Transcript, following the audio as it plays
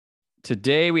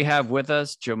Today we have with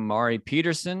us Jomari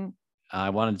Peterson. I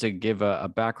wanted to give a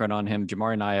background on him.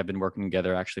 Jomari and I have been working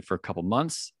together actually for a couple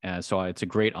months, so it's a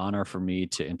great honor for me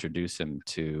to introduce him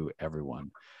to everyone.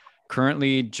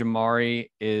 Currently, Jomari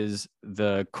is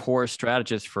the core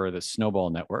strategist for the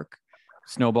Snowball network.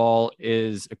 Snowball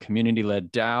is a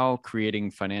community-led DAO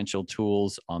creating financial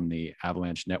tools on the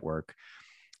Avalanche network.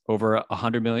 Over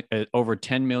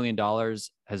 $10 million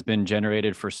has been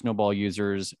generated for Snowball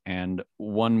users and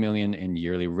 $1 million in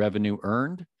yearly revenue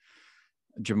earned.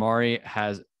 Jomari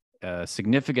has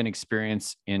significant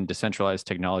experience in decentralized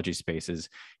technology spaces.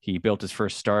 He built his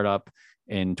first startup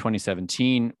in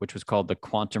 2017, which was called the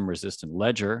Quantum Resistant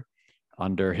Ledger.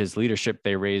 Under his leadership,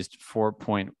 they raised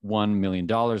 $4.1 million,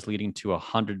 leading to a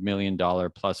 $100 million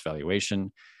plus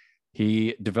valuation.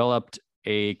 He developed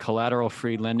a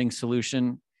collateral-free lending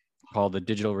solution called the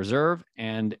Digital Reserve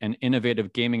and an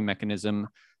innovative gaming mechanism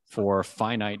for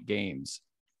finite games.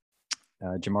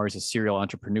 Jomari is a serial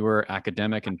entrepreneur,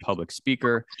 academic, and public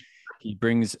speaker. He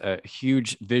brings a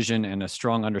huge vision and a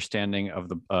strong understanding of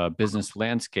the business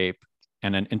landscape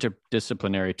and an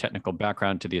interdisciplinary technical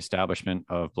background to the establishment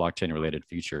of blockchain-related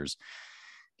features.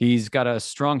 He's got a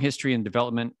strong history in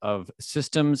development of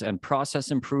systems and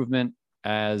process improvement,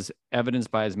 as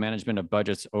evidenced by his management of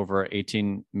budgets over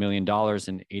 $18 million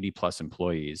and 80 plus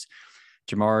employees.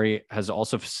 Jomari has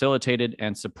also facilitated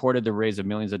and supported the raise of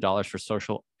millions of dollars for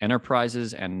social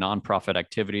enterprises and nonprofit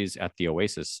activities at the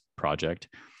Oasis Project.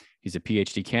 He's a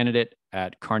PhD candidate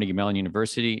at Carnegie Mellon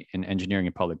University in engineering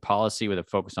and public policy with a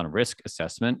focus on risk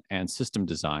assessment and system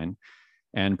design.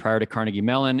 And prior to Carnegie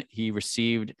Mellon, he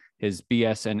received his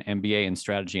BS and MBA in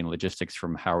strategy and logistics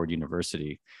from Howard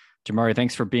University. Jomari,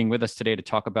 thanks for being with us today to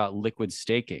talk about liquid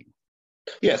staking.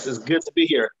 Yes, it's good to be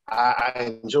here.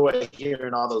 I enjoy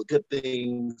hearing all those good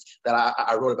things that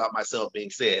I wrote about myself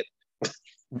being said.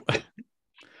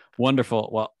 Wonderful.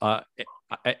 Well,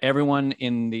 everyone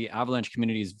in the Avalanche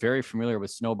community is very familiar with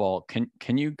Snowball.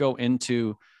 Can you go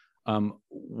into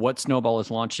what Snowball is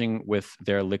launching with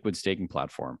their liquid staking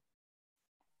platform?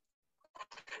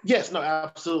 Yes, no,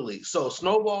 absolutely. So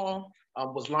Snowball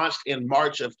was launched in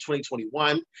March of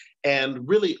 2021, and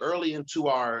really early into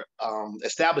our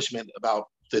establishment, about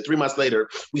 3 months later,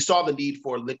 we saw the need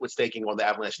for liquid staking on the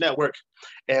Avalanche network,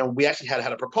 and we actually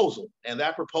had a proposal, and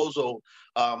that proposal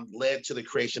led to the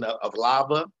creation of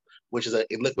Lava, which is a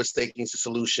liquid staking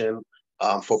solution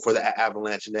for the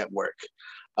Avalanche network.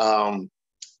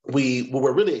 We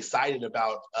were really excited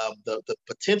about the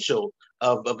potential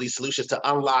of these solutions to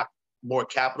unlock more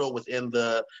capital within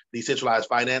the decentralized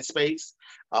finance space,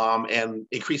 and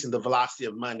increasing the velocity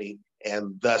of money,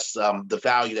 and thus the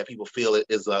value that people feel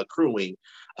is accruing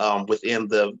within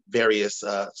the various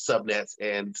subnets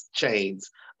and chains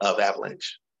of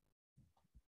Avalanche.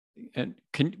 And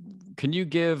can you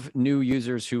give new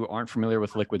users who aren't familiar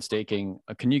with liquid staking,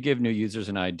 can you give new users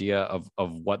an idea of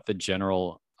what the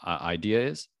general idea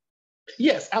is?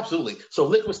 Yes, absolutely. So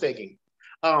liquid staking,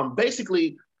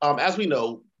 basically, as we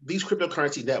know, these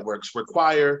cryptocurrency networks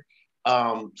require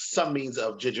some means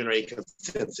of generating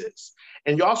consensus.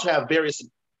 And you also have various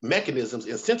mechanisms,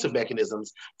 incentive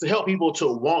mechanisms, to help people to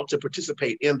want to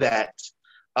participate in that,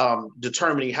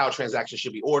 determining how transactions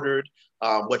should be ordered,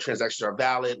 what transactions are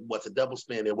valid, what's a double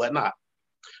spend, and whatnot.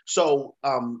 So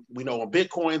we know on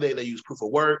Bitcoin, they use proof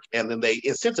of work, and then they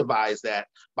incentivize that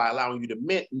by allowing you to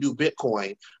mint new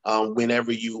Bitcoin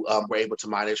whenever you were able to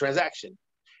mine a transaction.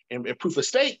 And proof of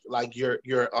stake, like your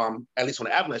at least on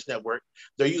the Avalanche network,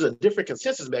 they use a different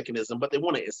consensus mechanism, but they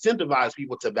want to incentivize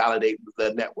people to validate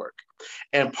the network.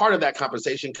 And part of that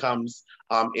compensation comes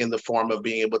in the form of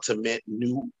being able to mint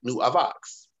new LAVAX.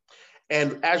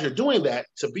 And as you're doing that,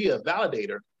 to be a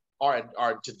validator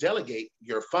or to delegate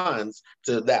your funds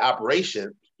to that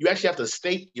operation, you actually have to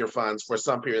stake your funds for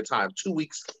some period of time, 2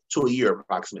 weeks to a year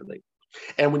approximately.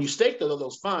 And when you stake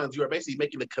those funds, you are basically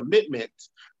making a commitment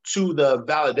to the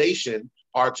validation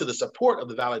or to the support of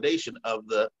the validation of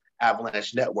the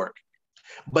Avalanche network.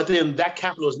 But then that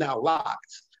capital is now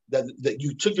locked. That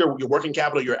you took your working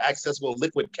capital, your accessible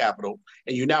liquid capital,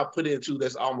 and you now put it into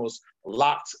this almost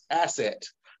locked asset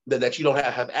that you don't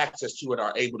have access to it or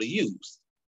are able to use.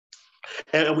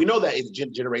 And we know that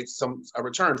it generates a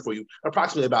return for you,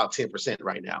 approximately about 10%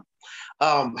 right now.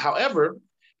 However,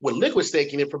 with liquid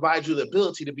staking, it provides you the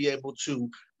ability to be able to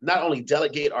not only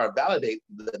delegate or validate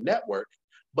the network,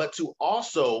 but to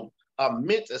also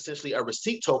mint essentially a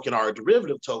receipt token or a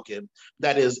derivative token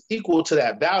that is equal to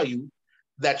that value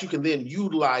that you can then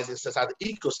utilize inside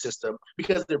the ecosystem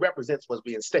because it represents what's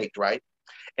being staked, right?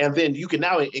 And then you can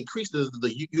now increase the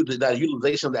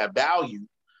utilization of that value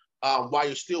while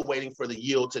you're still waiting for the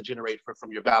yield to generate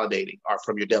from your validating or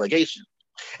from your delegation.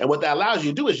 And what that allows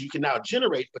you to do is you can now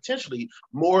generate potentially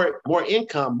more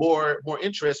income, more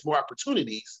interest, more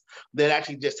opportunities than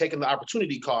actually just taking the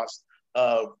opportunity cost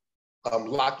of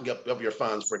locking up your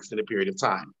funds for an extended period of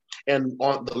time. And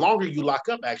on the longer you lock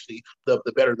up, actually, the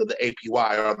better the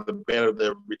APY or the better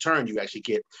the return you actually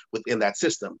get within that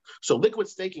system. So liquid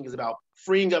staking is about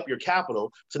freeing up your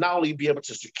capital to not only be able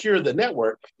to secure the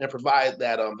network and provide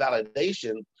that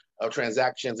validation of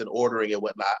transactions and ordering and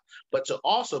whatnot, but to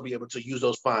also be able to use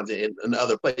those funds in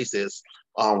other places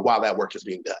while that work is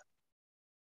being done.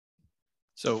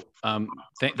 So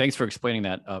thanks for explaining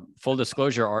that. Full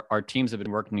disclosure, our teams have been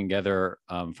working together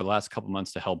for the last couple of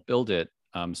months to help build it.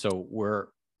 So we're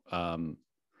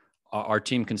our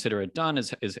team consider it done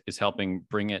is helping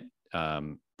bring it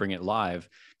live.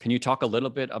 Can you talk a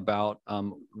little bit about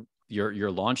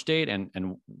your launch date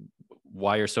and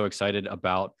why you're so excited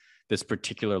about this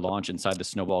particular launch inside the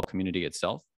Snowball community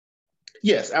itself?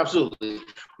 Yes, absolutely.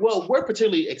 Well, we're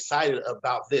particularly excited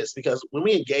about this because when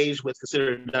we engaged with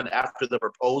Consider It Done after the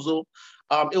proposal,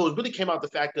 it was really came out the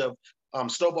fact of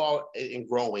Snowball in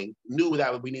growing knew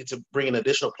that we need to bring in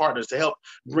additional partners to help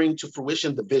bring to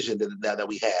fruition the vision that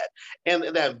we had.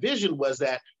 And that vision was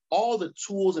that all the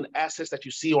tools and assets that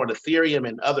you see on Ethereum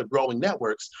and other growing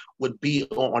networks would be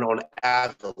on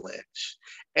Avalanche.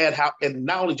 And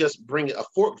not only just bring a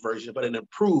forked version, but an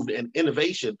improved and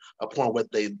innovation upon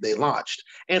what they launched.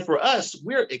 And for us,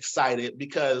 we're excited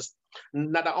because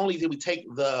not only did we take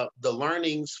the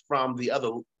learnings from the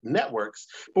other networks,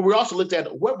 but we also looked at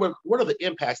what are the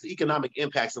impacts, the economic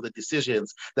impacts of the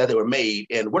decisions that they were made,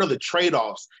 and what are the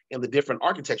trade-offs in the different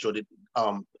architectural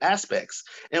aspects.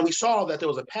 And we saw that there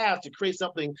was a path to create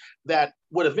something that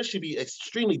would eventually be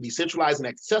extremely decentralized and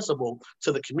accessible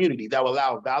to the community that will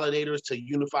allow validators to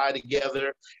unify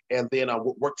together and then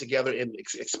work together in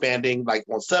expanding like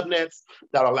on subnets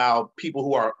that allow people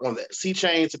who are on the C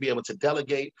chain to be able to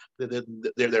delegate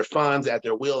their funds at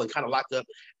their will and kind of lock up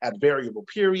at variable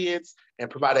periods and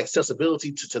provide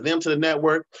accessibility to them to the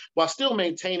network while still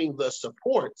maintaining the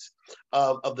support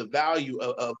of the value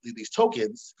of these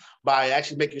tokens by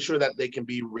actually making sure that they can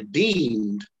be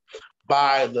redeemed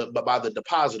by the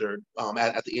depositor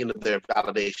at the end of their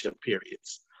validation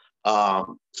periods.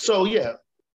 So yeah,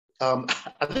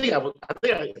 I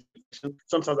think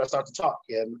sometimes I start to talk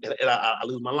and I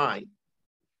lose my line.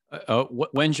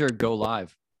 When's your go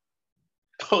live?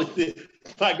 Oh,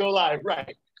 my go live,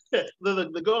 right?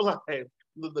 The go live.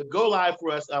 The go live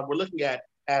for us, we're looking at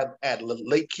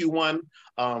late Q1,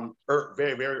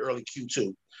 very very early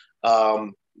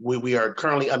Q2. We are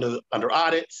currently under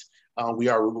audit. We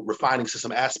are refining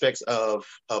some aspects of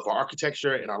our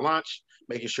architecture and our launch,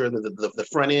 making sure that the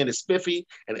front end is spiffy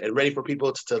and ready for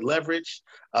people to leverage.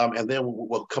 And then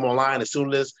we'll come online as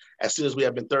soon as we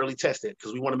have been thoroughly tested,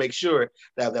 because we want to make sure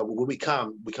that when we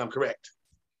come correct.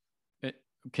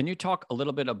 Can you talk a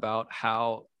little bit about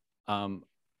how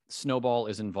Snowball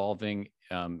is involving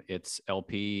its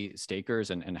LP stakers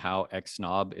and how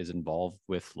XNob is involved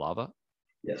with Lava?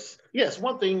 Yes.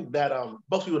 One thing that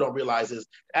most people don't realize is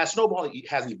as Snowball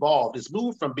has evolved, it's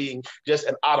moved from being just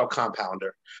an auto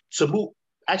compounder to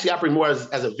actually operating more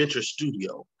as a venture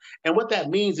studio. And what that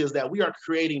means is that we are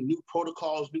creating new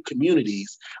protocols, new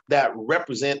communities that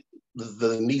represent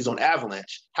the needs on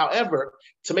Avalanche. However,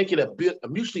 to make it a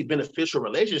mutually beneficial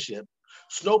relationship,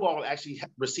 Snowball actually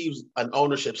receives an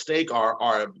ownership stake or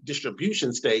a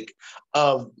distribution stake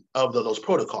of those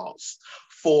protocols.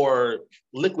 For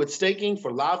liquid staking,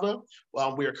 for Lava,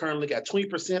 we are currently at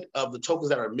 20% of the tokens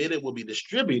that are emitted will be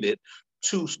distributed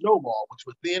to Snowball, which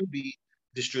would then be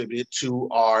distributed to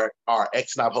our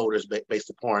XNob holders based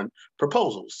upon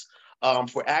proposals.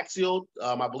 For Axial,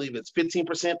 I believe it's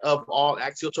 15% of all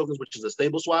Axial tokens, which is a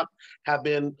stable swap, have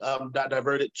been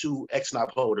diverted to XNob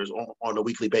holders on a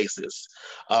weekly basis.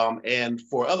 And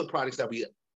for other products that we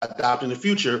adopt in the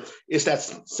future, it's that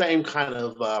same kind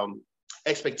of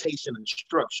expectation and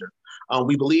structure.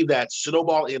 We believe that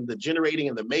Snowball in the generating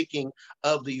and the making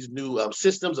of these new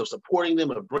systems, of supporting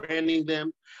them, of branding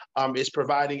them, is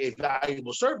providing a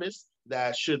valuable service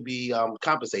that should be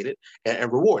compensated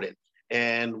and rewarded.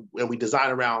 And we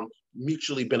design around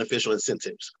mutually beneficial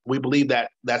incentives. We believe that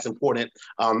that's important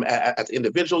at the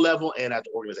individual level and at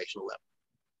the organizational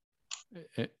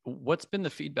level. What's been the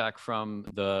feedback from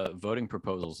the voting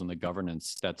proposals and the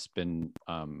governance that's been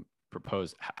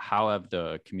proposed? How have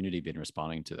the community been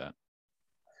responding to that?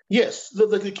 Yes,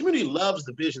 the community loves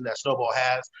the vision that Snowball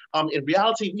has. In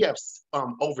reality, we have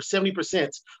over 70%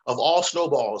 of all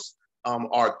Snowballs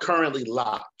are currently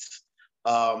locked,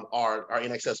 are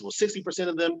inaccessible. 60%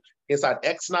 of them inside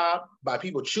XNOB by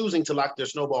people choosing to lock their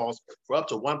snowballs for up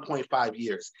to 1.5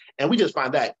 years. And we just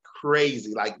find that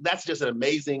crazy. Like, that's just an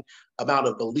amazing amount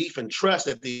of belief and trust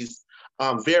that these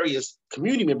various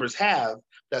community members have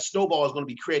that Snowball is going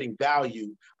to be creating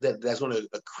value that's going to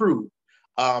accrue.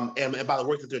 And by the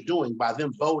work that they're doing, by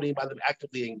them voting, by them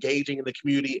actively engaging in the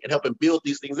community and helping build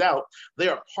these things out, they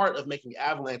are part of making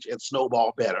Avalanche and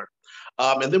Snowball better.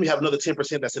 And then we have another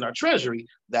 10% that's in our treasury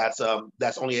that's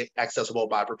only accessible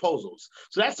by proposals.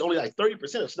 So that's only like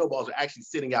 30% of snowballs are actually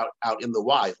sitting out in the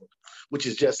wild, which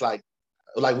is just like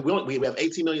we have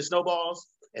 18 million snowballs,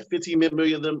 and 15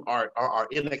 million of them are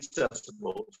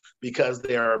inaccessible because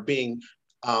they are being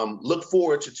look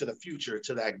forward to the future,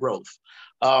 to that growth.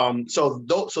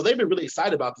 So they've been really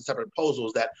excited about these type of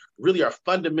proposals that really are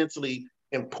fundamentally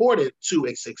important to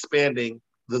expanding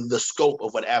the scope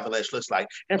of what Avalanche looks like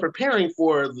and preparing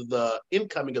for the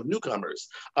incoming of newcomers.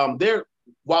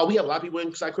 While we have a lot of people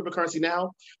inside cryptocurrency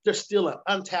now, there's still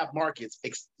untapped markets,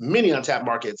 many untapped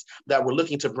markets that we're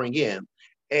looking to bring in.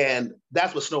 And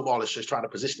that's what Snowball is just trying to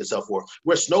position itself for.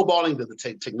 We're snowballing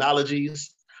the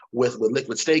technologies with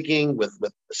liquid staking, with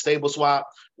stable swap,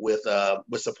 with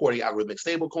supporting algorithmic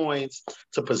stable coins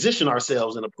to position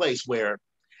ourselves in a place where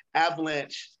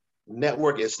Avalanche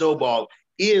Network and Snowball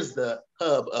is the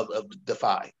hub of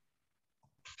DeFi.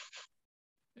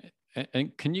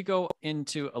 And can you go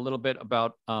into a little bit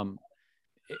about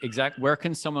where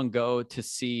can someone go to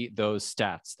see those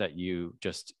stats that you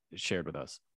just shared with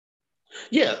us?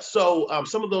 Yeah, so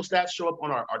some of those stats show up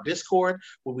on our Discord,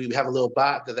 where we have a little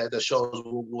bot that shows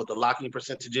what the locking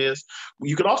percentage is.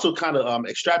 You can also kind of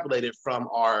extrapolate it from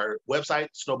our website,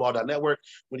 snowball.network.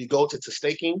 When you go to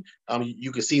staking,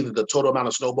 you can see the total amount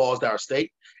of snowballs that are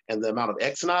staked and the amount of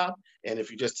XNOB. And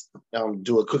if you just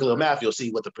do a quick little math, you'll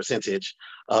see what the percentage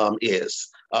is.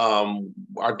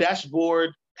 Our dashboard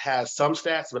has some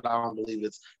stats, but I don't believe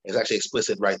it's actually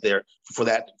explicit right there for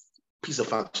that piece of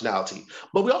functionality.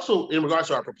 But we also, in regards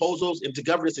to our proposals and to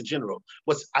governance in general,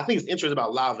 what I think is interesting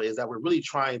about Lava is that we're really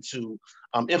trying to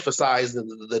emphasize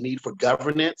the need for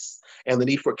governance and the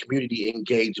need for community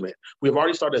engagement. We've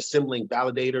already started assembling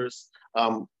validators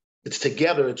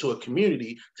together into a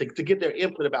community to get their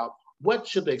input about what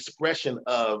should the expression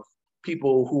of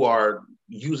people who are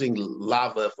using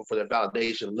Lava for their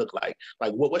validation look like?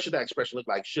 Like, what should that expression look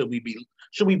like? Should we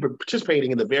be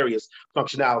participating in the various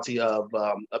functionality of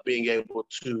being able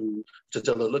to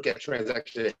look at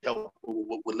transactions and help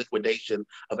with liquidation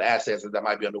of assets that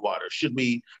might be underwater? Should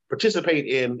we participate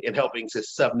in helping to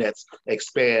subnets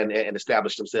expand and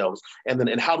establish themselves?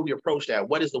 And how do we approach that?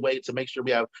 What is the way to make sure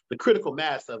we have the critical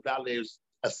mass of validators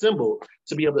assembled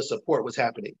to be able to support what's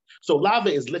happening? So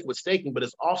Lava is liquid staking, but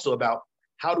it's also about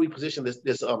how do we position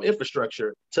this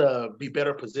infrastructure to be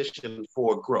better positioned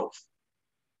for growth.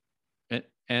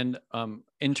 And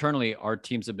internally, our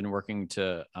teams have been working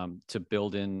to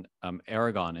build in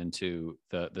Aragon into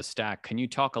the stack. Can you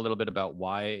talk a little bit about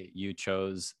why you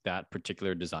chose that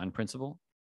particular design principle?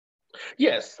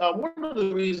 Yes, one of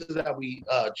the reasons that we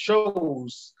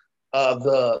chose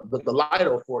the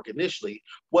Lido fork initially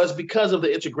was because of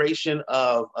the integration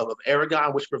of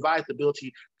Aragon, which provides the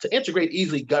ability to integrate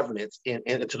easily governance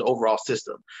into the overall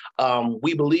system.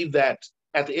 We believe that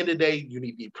at the end of the day, you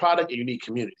need product and you need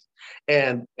community.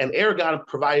 And Aragon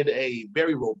provided a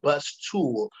very robust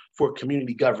tool for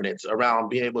community governance around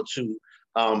being able to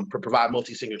provide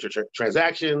multi-signature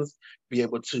transactions, be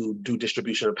able to do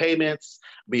distribution of payments,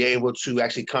 be able to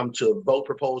actually come to vote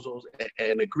proposals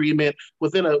and agreement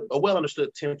within a well-understood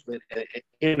template and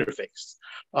interface.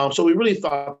 So we really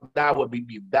thought that would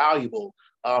be valuable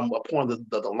upon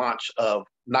the launch of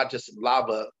not just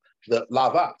Lava, the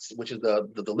LAVAX, which is the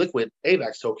liquid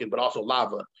AVAX token, but also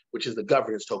Lava, which is the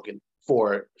governance token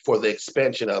for the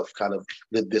expansion of kind of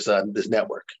this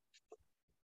network.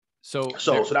 So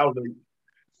that was really.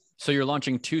 So you're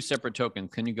launching two separate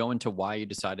tokens. Can you go into why you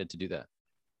decided to do that?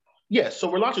 Yes, so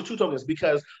we're launching two tokens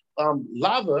because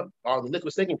Lava, or the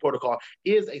liquid staking protocol,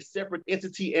 is a separate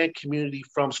entity and community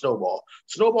from Snowball.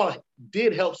 Snowball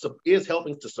is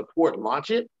helping to support launch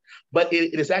it, but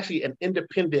it is actually an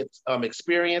independent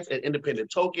experience, an independent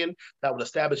token that will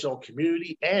establish its own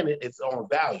community and its own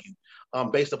value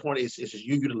based upon its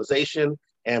utilization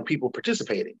and people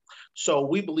participating. So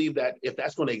we believe that if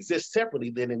that's going to exist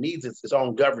separately, then it needs its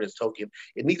own governance token.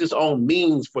 It needs its own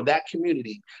means for that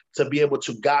community to be able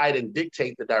to guide and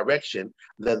dictate the direction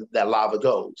that Lava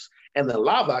goes. And the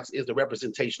LAVAX is the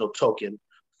representational token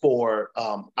for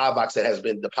AVAX that has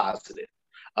been deposited.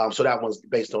 So that one's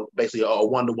based on basically a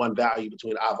one-to-one value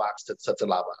between AVAX to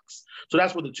LAVAX. So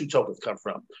that's where the two tokens come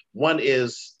from. One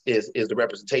is the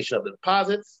representation of the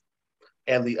deposits.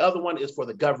 and the other one is for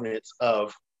the governance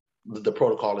of the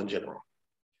protocol in general.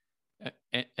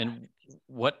 And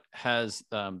what has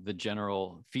the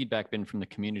general feedback been from the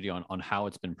community on how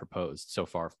it's been proposed so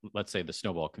far? Let's say the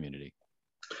Snowball community.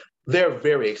 They're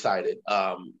very excited.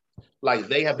 Like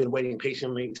they have been waiting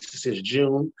patiently since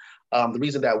June. The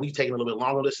reason that we've taken a little bit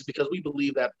longer on this is because we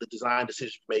believe that the design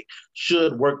decision we make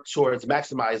should work towards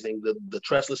maximizing the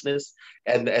trustlessness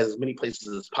and as many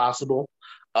places as possible.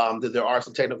 That there are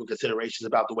some technical considerations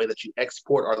about the way that you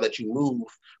export or that you move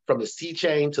from the C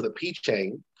chain to the P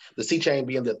chain. The C chain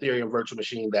being the Ethereum virtual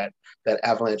machine that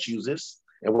Avalanche uses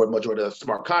and where the majority of the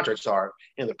smart contracts are,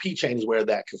 and the P chain is where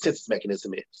that consensus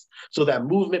mechanism is. So that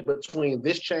movement between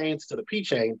this chain to the P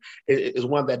chain is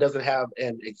one that doesn't have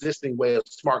an existing way of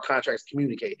smart contracts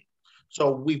communicating.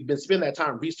 So we've been spending that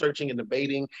time researching and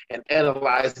debating and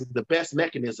analyzing the best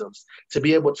mechanisms to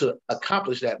be able to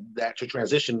accomplish that to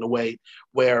transition in a way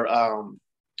where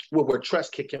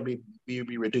trust can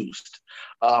be reduced.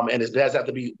 And it does have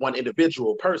to be one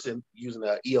individual person using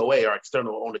an EOA or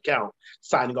external owned account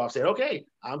signing off saying, okay,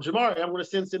 I'm Jomari, I'm going to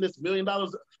send this $1 million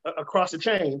across the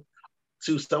chain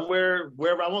to somewhere,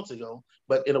 wherever I want to go,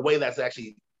 but in a way that's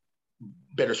actually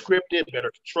better scripted,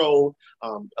 better controlled,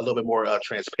 a little bit more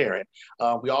transparent.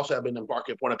 We also have been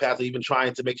embarking upon a path of even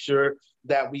trying to make sure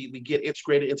that we get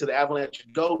integrated into the Avalanche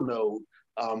Go node.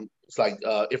 It's like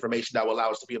information that will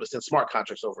allow us to be able to send smart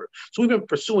contracts over. So we've been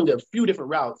pursuing a few different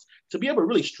routes to be able to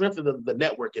really strengthen the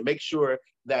network and make sure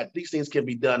that these things can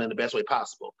be done in the best way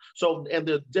possible. So, and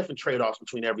there are different trade-offs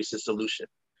between every solution.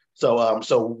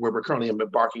 So we're currently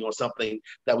embarking on something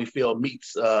that we feel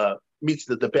meets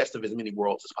the best of as many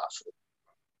worlds as possible.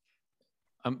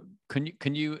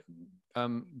 Can you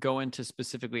go into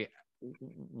specifically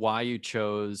why you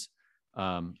chose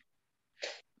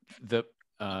the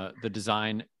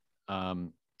design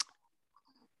and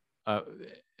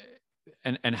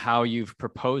how you've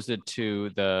proposed it to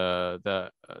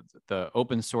the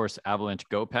open source Avalanche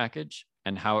Go package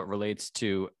and how it relates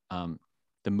to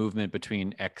the movement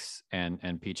between X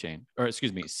and P chain, or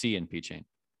excuse me, C and P chain?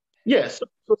 Yes.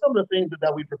 So some of the things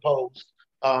that we proposed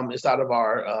inside of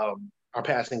our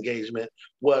past engagement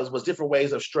was different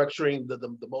ways of structuring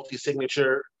the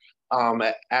multi-signature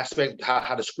aspect,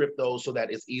 how to script those so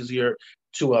that it's easier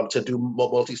to do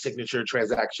multi-signature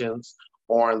transactions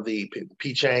on the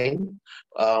P chain.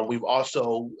 We've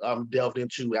also delved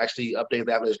into actually updating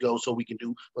the Avalanche Go so we can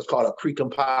do what's called a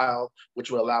precompile,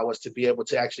 which will allow us to be able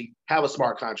to actually have a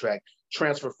smart contract,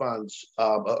 transfer funds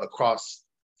across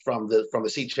from the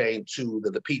C chain to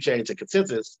the P chain to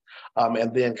consensus,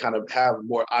 and then kind of have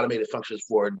more automated functions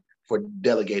for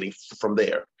delegating from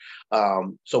there.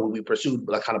 So we pursued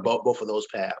like kind of both of those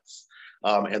paths.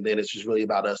 And then it's just really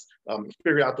about us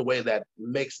figuring out the way that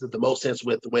makes the most sense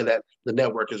with the way that the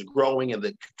network is growing and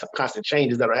the constant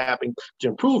changes that are happening to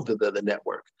improve the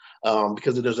network.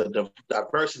 Because there's a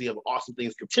diversity of awesome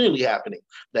things continually happening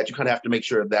that you kind of have to make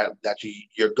sure that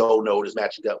your Go node is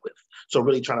matching up with. So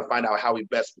really trying to find out how we've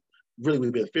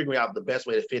been figuring out the best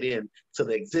way to fit in to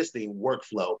the existing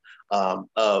workflow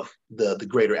of the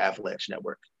greater Avalanche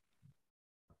network.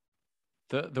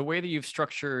 The way that you've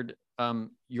structured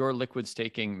your liquid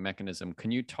staking mechanism,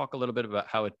 can you talk a little bit about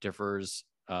how it differs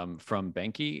from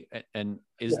Banky? And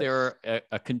is there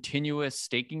a continuous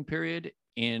staking period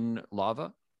in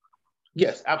Lava?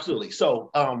 Yes, absolutely.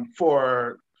 So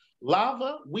for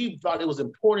Lava, we thought it was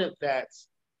important that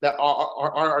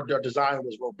our design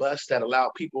was robust, that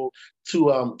allowed people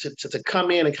to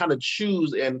come in and kind of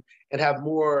choose and have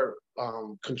more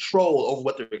control over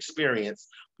what their experience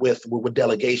with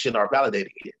delegation or validating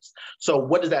is. So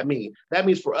what does that mean? That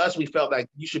means for us, we felt like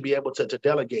you should be able to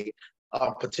delegate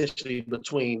potentially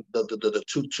between the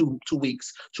two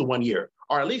weeks to 1 year,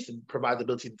 or at least provide the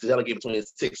ability to delegate between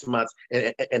 6 months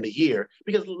and a year,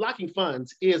 because locking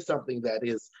funds is something that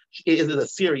is a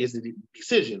serious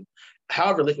decision.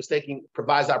 However, liquid staking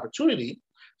provides opportunity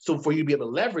so for you to be able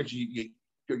to leverage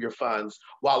your funds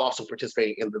while also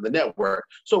participating in the network.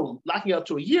 So locking up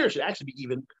to a year should actually be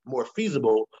even more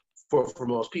feasible for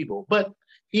most people. But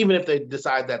even if they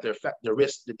decide that their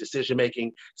risk, the decision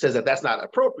making says that that's not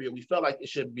appropriate, we felt like it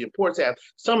should be important to have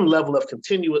some level of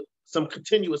continuous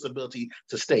ability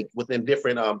to stake within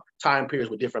different time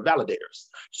periods with different validators.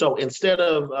 So instead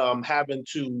of having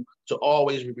to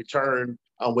always return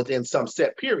within some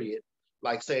set period,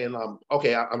 like saying,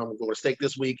 okay, I'm going to stake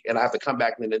this week and I have to come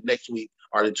back in the next week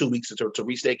or in 2 weeks to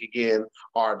restake again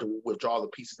or to withdraw the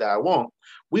pieces that I want.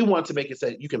 We want to make it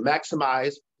so that you can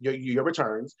maximize your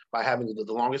returns by having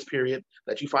the longest period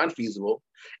that you find feasible.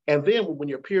 And then when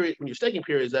your staking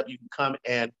period is up, you can come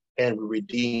and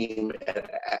redeem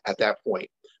at that point.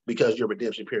 because your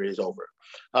redemption period is over.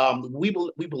 We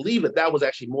believe that was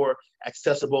actually more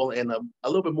accessible and a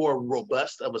little bit more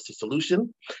robust of a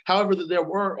solution. However, there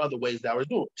were other ways that were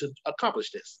doing to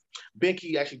accomplish this.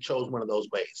 Benke actually chose one of those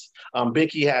ways.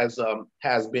 Benke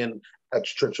has been a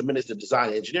tremendous design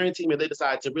and engineering team, and they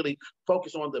decided to really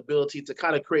focus on the ability to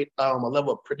kind of create a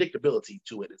level of predictability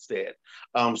to it instead.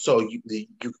 So you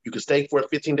can stake for a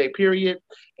 15-day period,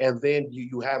 and then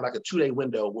you have like a 2-day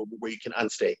window where you can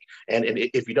unstake. And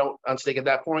if you don't unstake at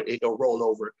that point, it'll roll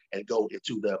over and go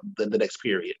into the next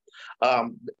period.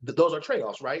 Those are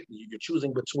trade-offs, right? You're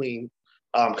choosing between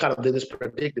kind of this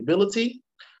predictability,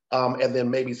 and then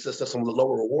maybe some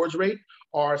lower rewards rate,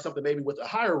 or something maybe with a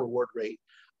higher reward rate,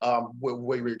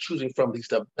 where you're choosing from these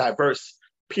diverse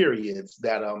periods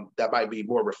that might be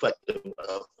more reflective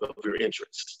of your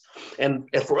interests. And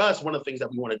for us, one of the things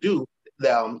that we want to do,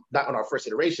 not on our first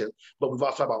iteration, but we've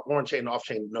also talked about on-chain and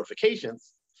off-chain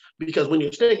notifications, because when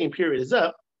your staking period is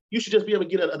up, you should just be able to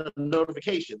get a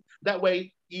notification. That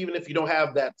way, even if you don't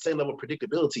have that same level of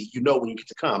predictability, you know when you get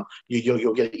to come.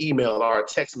 You'll get an email or a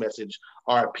text message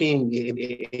or a ping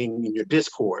in your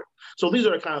Discord. So these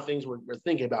are the kind of things we're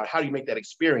thinking about. How do you make that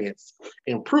experience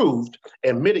improved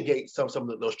and mitigate some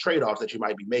of those trade-offs that you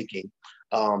might be making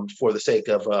for the sake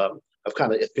of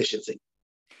kind of efficiency?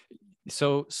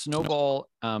 So Snowball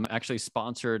actually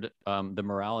sponsored the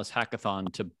Morales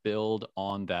hackathon to build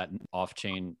on that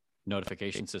off-chain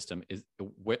notification system.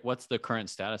 What's the current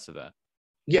status of that?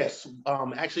 Yes,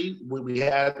 actually, we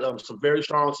had some very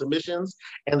strong submissions,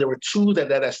 and there were 2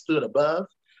 that stood above.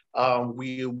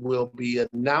 We will be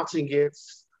announcing it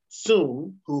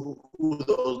soon, who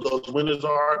those winners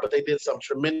are, but they did some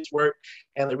tremendous work,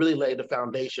 and they really laid the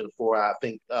foundation for, I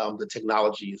think, the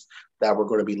technologies that we're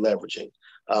going to be leveraging.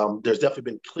 There's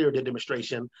definitely been clear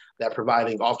demonstration that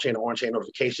providing off-chain and on-chain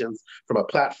notifications from a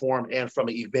platform and from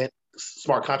an event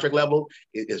smart contract level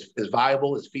is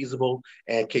viable, is feasible,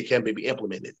 and can be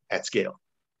implemented at scale.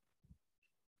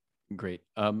 Great.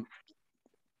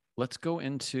 Let's go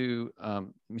into, let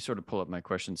me sort of pull up my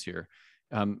questions here.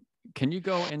 Can you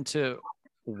go into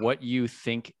what you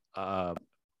think of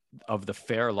the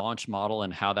fair launch model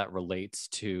and how that relates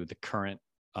to the current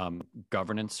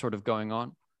governance sort of going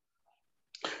on?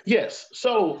 Yes.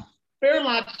 So fair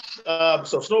launch,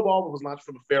 so Snowball was launched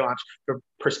from a fair launch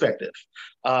perspective.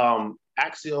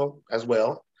 Axial as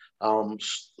well.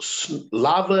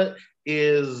 Lava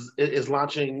is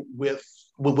launching with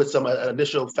some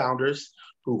initial founders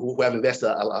who have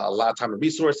invested a lot of time and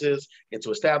resources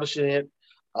into establishing it.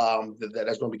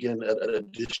 That's going to begin a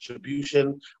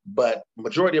distribution, but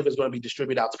majority of it is going to be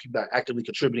distributed out to people that are actively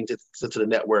contributing to the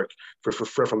network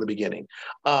from the beginning.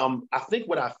 I think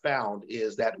what I found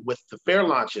is that with the fair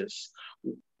launches,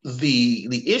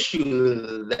 the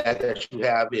issue that you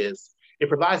have is it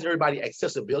provides everybody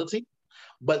accessibility,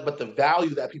 but the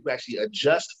value that people actually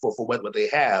adjust for what they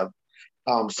have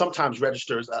sometimes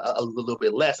registers a little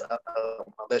bit less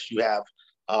unless you have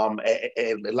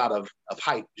a lot of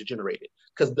hype generated,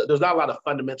 because there's not a lot of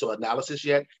fundamental analysis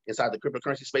yet inside the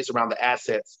cryptocurrency space around the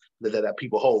assets that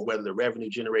people hold, whether they're revenue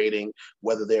generating,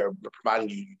 whether they're providing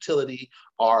you utility,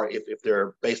 or if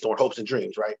they're based on hopes and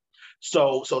dreams, right?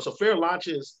 So fair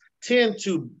launches tend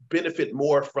to benefit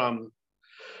more from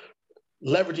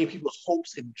leveraging people's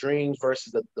hopes and dreams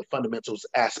versus the fundamentals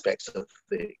aspects of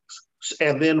things.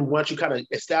 And then once you kind of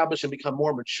establish and become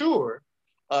more mature,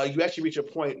 you actually reach a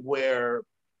point where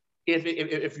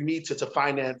if you need to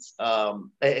finance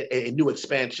a new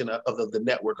expansion of the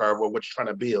network or what you're trying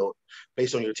to build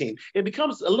based on your team, it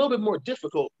becomes a little bit more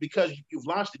difficult because you've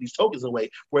launched these tokens in a way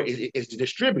where it's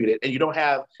distributed and you don't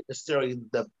have necessarily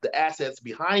the assets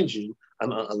behind you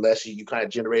unless you kind of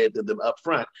generated them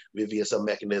upfront via some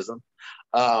mechanism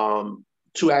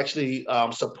to actually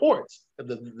support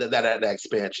that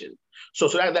expansion. So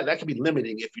that can be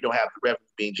limiting if you don't have the revenue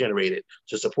being generated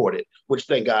to support it, which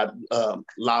thank God,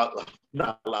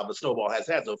 Snowball has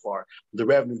had so far, the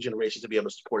revenue generation to be able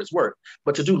to support its work.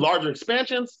 But to do larger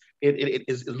expansions, it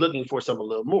is looking for a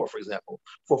little more. For example,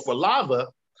 for Lava,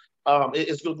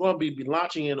 it's going to be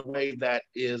launching in a way that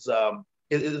is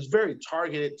very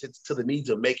targeted to the needs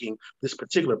of making this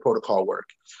particular protocol work.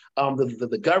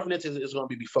 The governance is going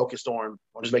to be focused on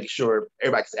just making sure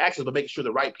everybody gets access, but making sure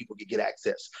the right people can get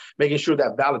access, making sure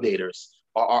that validators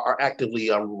are actively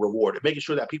rewarded, making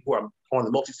sure that people who are on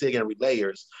the multi-sig and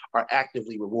layers are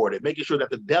actively rewarded, making sure that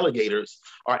the delegators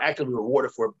are actively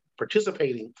rewarded for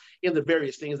participating in the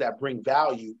various things that bring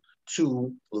value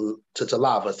to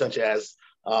Lava, such as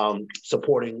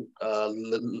supporting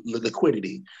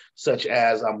liquidity, such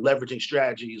as leveraging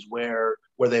strategies where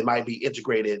they might be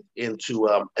integrated into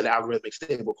an algorithmic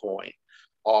stablecoin,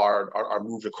 are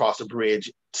moved across the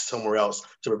bridge somewhere else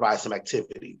to provide some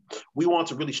activity. We want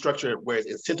to really structure it where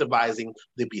it's incentivizing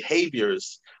the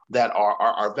behaviors that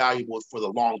are valuable for the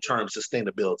long-term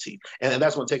sustainability. And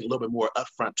that's going to take a little bit more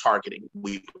upfront targeting,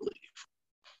 we believe.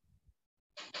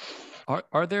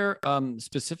 Are there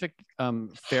specific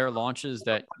fair launches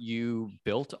that you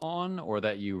built on or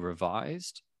that you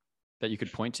revised that you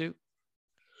could point to?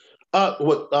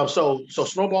 So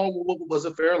Snowball was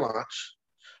a fair launch.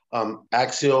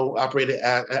 Axial operated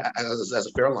as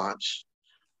a fair launch.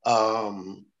 I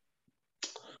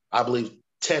believe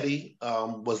Teddy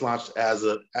was launched as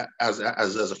a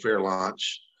fair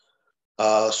launch.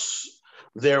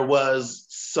 There was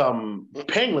some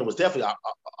Penguin was definitely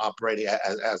operating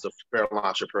as a fair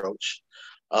launch approach.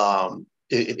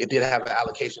 It did have an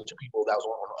allocation to people that was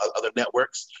on other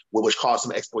networks, which caused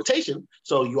some exploitation.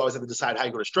 So you always have to decide how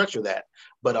you're going to structure that.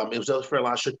 But it was a fair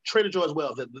launch. Trader Joe as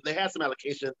well. They had some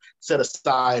allocation set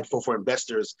aside for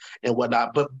investors and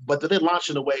whatnot. But they didn't launch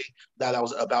in a way that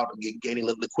was about gaining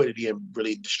liquidity and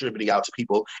really distributing out to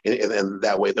people in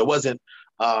that way. There wasn't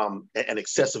an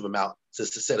excessive amount to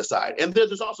set aside. And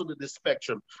there's also this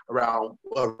spectrum around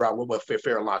what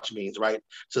fair launch means, right?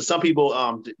 So some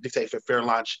people dictate fair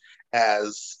launch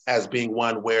as being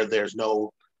one where there's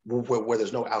no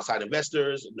outside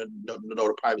investors,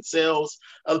 no private sales.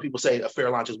 Other people say a fair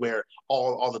launch is where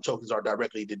all the tokens are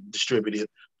directly distributed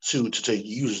to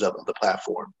users of the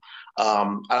platform.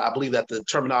 I believe that the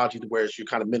terminology where you're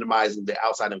kind of minimizing the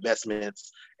outside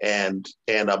investments and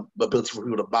ability for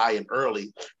people to buy in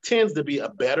early tends to be a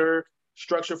better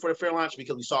structure for the fair launch,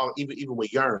 because we saw even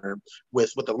with Yearn,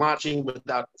 with the launching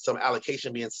without some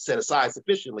allocation being set aside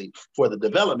sufficiently for the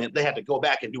development, they had to go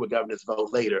back and do a governance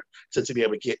vote later to be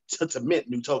able to get to mint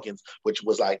new tokens, which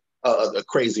was like a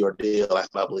crazy ordeal,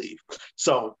 I believe.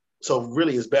 So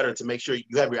really it's better to make sure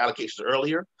you have your allocations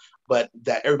earlier, but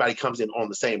that everybody comes in on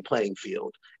the same playing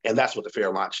field. And that's what the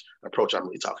fair launch approach I'm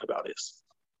really talking about is.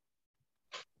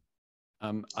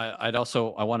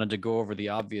 I wanted to go over the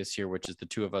obvious here, which is the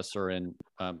two of us are in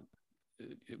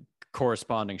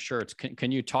corresponding shirts.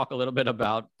 Can you talk a little bit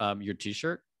about your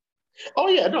T-shirt? Oh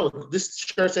yeah, no. This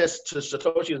shirt says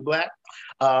Satoshi is black.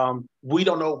 We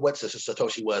don't know what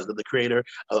Satoshi was, the creator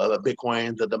of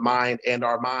Bitcoin, the mind and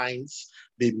our minds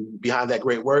behind that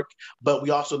great work. But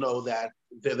we also know that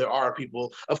there are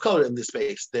people of color in this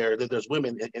space. There's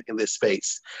women in this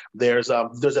space. There's a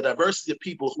diversity of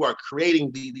people who are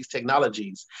creating these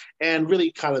technologies, and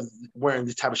really kind of wearing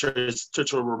these type of shirts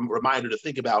to a reminder to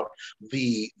think about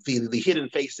the hidden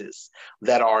faces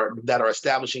that are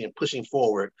establishing and pushing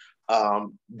forward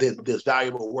this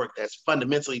valuable work that's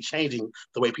fundamentally changing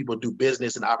the way people do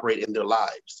business and operate in their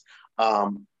lives.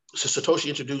 So Satoshi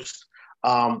introduced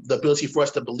the ability for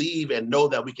us to believe and know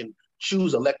that we can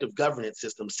choose elective governance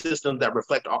systems that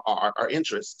reflect our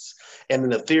interests. And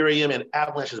then Ethereum and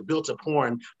Avalanche is built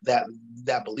upon that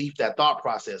belief, that thought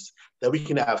process, that we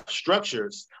can have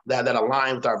structures that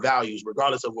align with our values,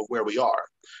 regardless of where we are.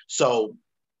 So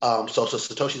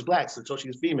Satoshi's black,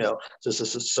 Satoshi is female. So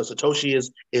Satoshi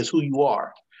is who you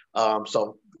are.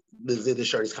 So this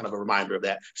shirt is kind of a reminder of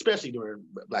that, especially during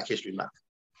Black History Month.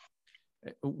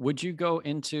 Would you go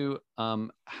into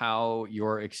how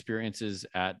your experiences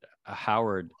at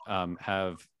Howard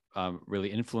have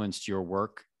really influenced your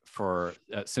work for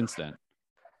since then?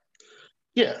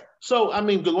 Yeah. So, I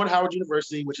mean, going to Howard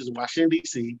University, which is in Washington,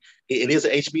 D.C., it is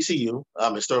an HBCU,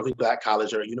 historically Black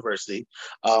college or university.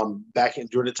 During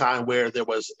the time where there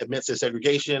was immense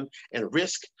segregation and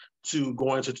risk to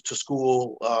going to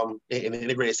school in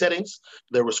integrated settings,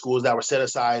 there were schools that were set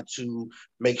aside to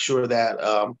make sure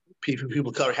that people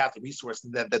of color have the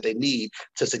resources that they need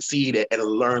to succeed and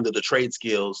learn the trade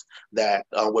skills that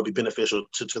would be beneficial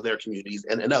to their communities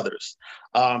and others.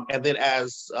 And then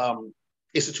as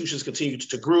institutions continued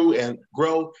to grow,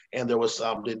 and there was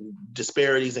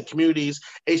disparities in communities,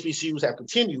 HBCUs have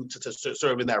continued to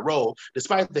serve in that role.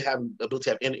 Despite they having the ability to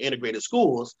have integrated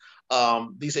schools,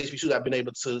 these HBCUs have been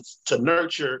able to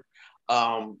nurture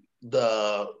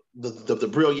the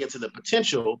brilliance and the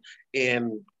potential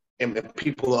in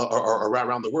people are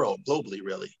around the world, globally,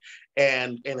 really.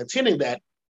 And attending that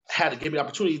had to give me the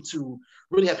opportunity to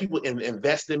really have people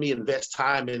invest in me, invest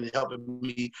time in helping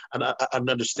me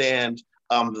understand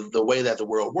the way that the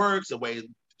world works, the way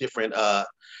different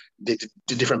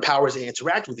different powers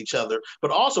interact with each other,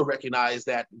 but also recognize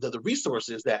that the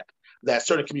resources that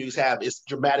certain communities have is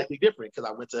dramatically different. Because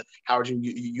I went to Howard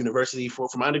University for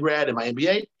my undergrad and my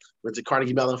MBA, went to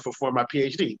Carnegie Mellon for my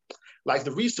PhD. Like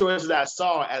the resources that I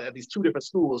saw at these two different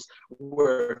schools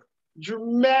were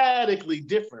dramatically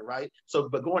different, right? So,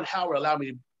 but going to Howard allowed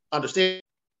me to understand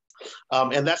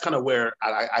And that's kind of where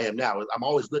I am now. I'm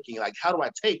always looking like, how do I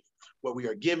take what we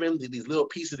are given, these little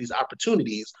pieces, these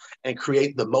opportunities, and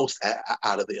create the most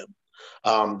out of them?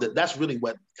 That's really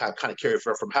what kind of carried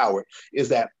from Howard, is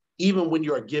that even when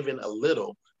you are given a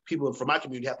little, people from my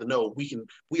community have to know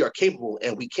we are capable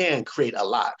and we can create a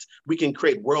lot. We can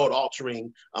create world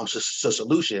altering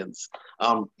solutions,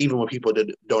 even when people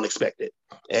don't expect it.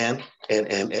 And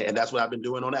that's what I've been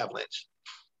doing on Avalanche.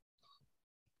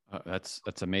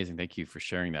 That's amazing. Thank you for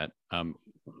sharing that.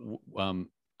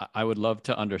 I would love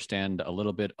to understand a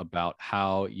little bit about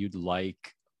how you'd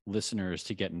like listeners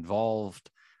to get involved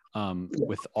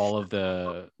with all of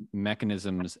the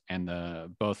mechanisms and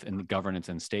both in the governance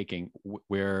and staking.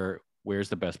 Where's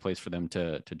the best place for them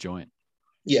to join?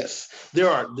 Yes, there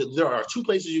are 2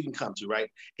 places you can come to, right?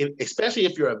 Especially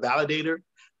if you're a validator,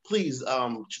 please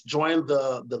join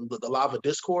the Lava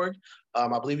Discord. I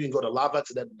believe you can go to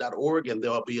lavax.org and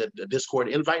there'll be a Discord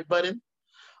invite button.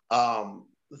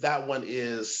 That one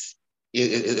is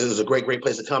a great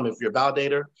place to come if you're a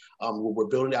validator. We're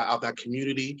building out that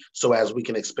community so as we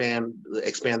can expand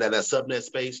that subnet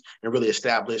space and really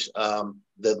establish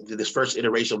this first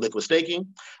iteration of liquid staking.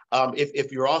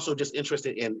 If you're also just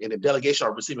interested in a delegation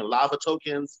or receiving lava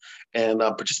tokens and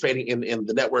participating in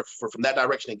the network from that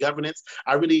direction in governance,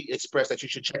 I really express that you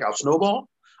should check out Snowball.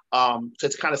 To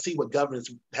kind of see what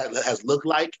governance has looked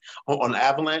like on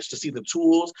Avalanche, to see the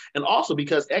tools, and also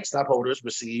because XTOP holders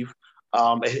receive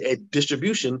a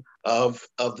distribution of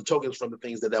the tokens from the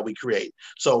things that we create.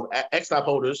 So XTOP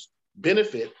holders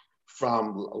benefit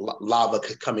from Lava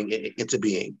coming into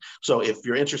being. So if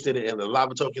you're interested in the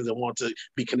Lava tokens and want to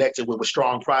be connected with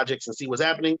strong projects and see what's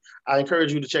happening, I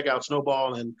encourage you to check out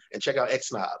Snowball and check out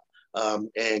XNOB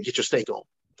and get your stake on.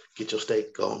 Get your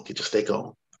stake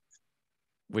on.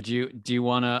 Do you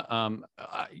want to,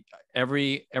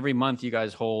 every month you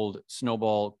guys hold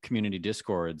Snowball community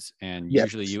discords, and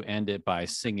usually you end it by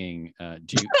singing.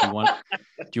 Do you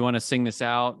want to sing this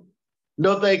out?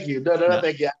 No, thank you. No,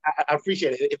 thank you. I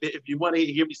appreciate it. If you want to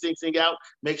hear me sing out,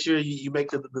 make sure you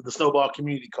make the Snowball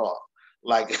community call.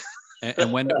 Like,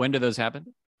 and when do those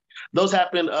happen? Those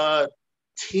happen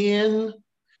 10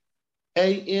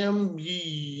 a.m.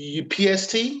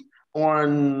 PST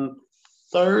on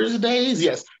Thursdays.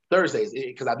 Yes, Thursdays,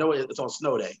 because I know it's on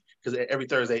snow day, because every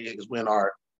Thursday is when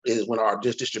our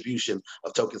distribution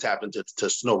of tokens happen to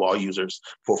Snowball users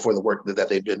for the work that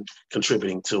they've been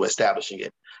contributing to establishing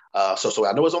it. So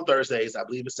I know it's on Thursdays. I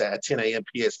believe it's at 10 a.m.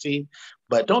 PST,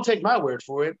 but don't take my word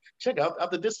for it. Check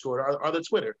out the Discord or the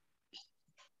Twitter.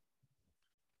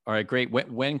 All right, great.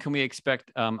 When can we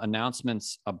expect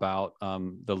announcements about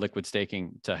the liquid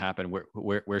staking to happen?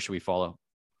 Where should we follow?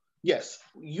 Yes,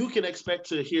 you can expect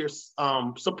to hear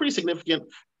some pretty significant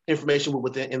information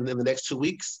in the next 2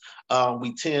 weeks.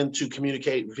 We tend to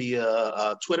communicate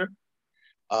via Twitter,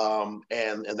 and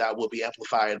that will be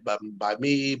amplified by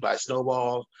me, by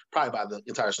Snowball, probably by the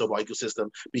entire Snowball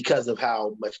ecosystem, because of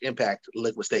how much impact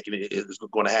liquid staking is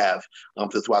going to have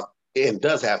throughout, and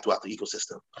does have throughout the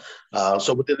ecosystem.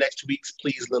 So within the next 2 weeks,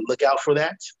 please look out for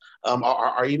that,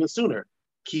 or even sooner.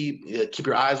 Keep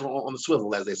your eyes on the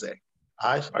swivel, as they say.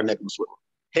 Eyes are neck on the swivel.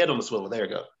 Head on the swivel. There you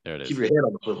go. There it is. Keep your head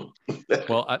on the swivel.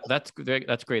 Well, that's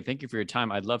great. Thank you for your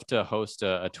time. I'd love to host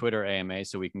a Twitter AMA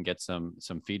so we can get some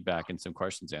feedback and some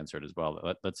questions answered as well.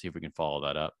 Let's see if we can follow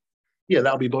that up. Yeah,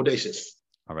 that'll be bodacious.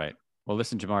 All right. Well,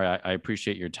 listen, Jomari, I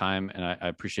appreciate your time, and I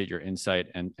appreciate your insight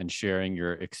and sharing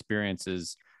your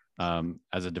experiences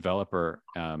as a developer.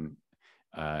 And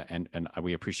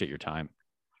we appreciate your time.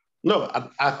 No,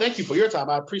 I thank you for your time.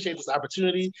 I appreciate this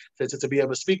opportunity to be able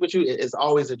to speak with you. It's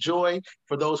always a joy.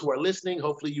 For those who are listening,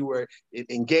 hopefully you were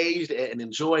engaged and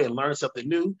enjoy and learn something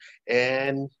new,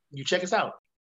 and you check us out.